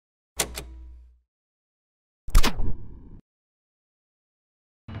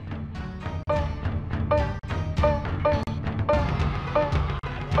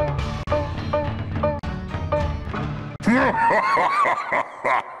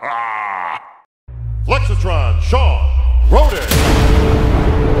Flexitron, Shawn Rhoden.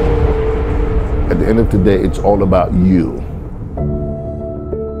 At the end of the day, it's all about you.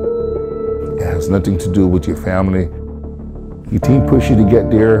 It has nothing to do with your family. Your team push you to get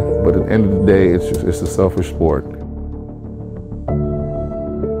there, but at the end of the day, it's a selfish sport.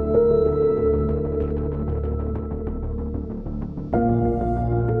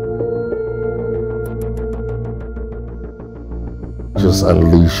 Just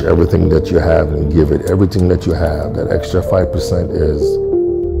unleash everything that you have and give it everything that you have. That extra 5% is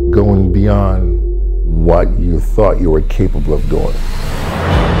going beyond what you thought you were capable of doing.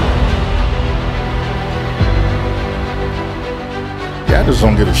 I just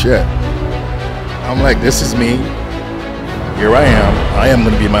don't give a shit. I'm like, this is me. Here I am. I am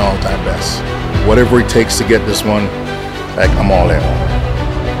going to be my all-time best. Whatever it takes to get this one, like, I'm all in.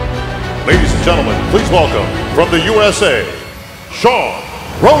 Ladies and gentlemen, please welcome from the USA, Shawn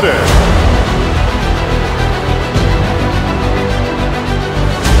Rhoden.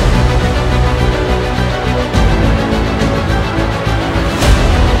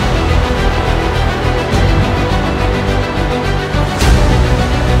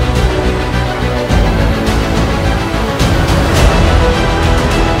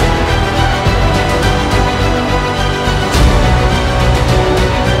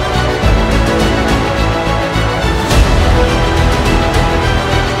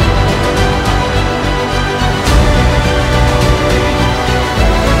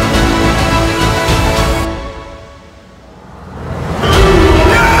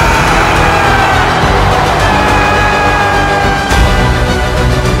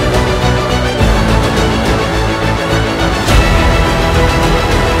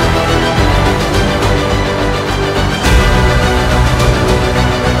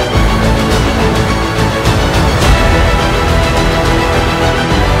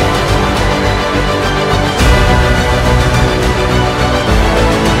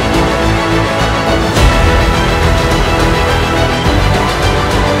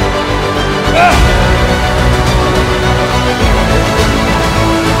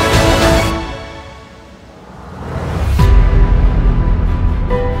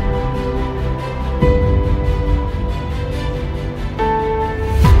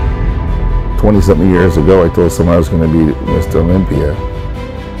 Something years ago, I told someone I was going to be Mr. Olympia,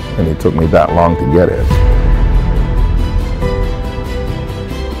 and it took me that long to get it.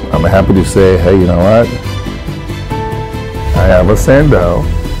 I'm happy to say, hey, you know what? I have a Sandow.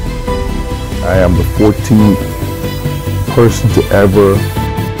 I am the 14th person to ever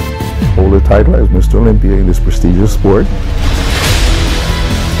hold the title as Mr. Olympia in this prestigious sport.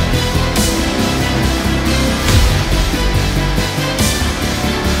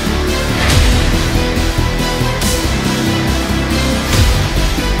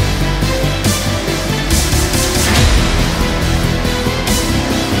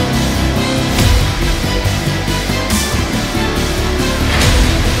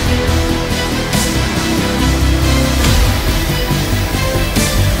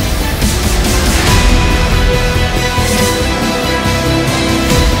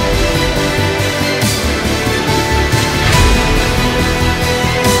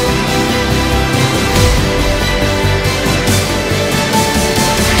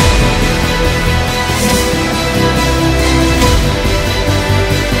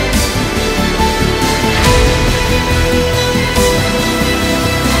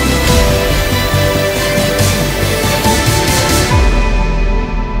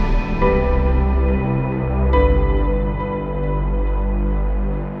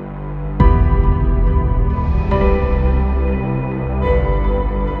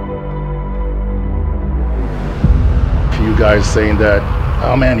 Guys saying that,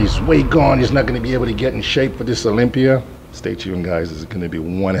 oh man, he's way gone, he's not going to be able to get in shape for this Olympia. Stay tuned, guys. It's going to be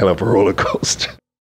one hell of a roller coaster.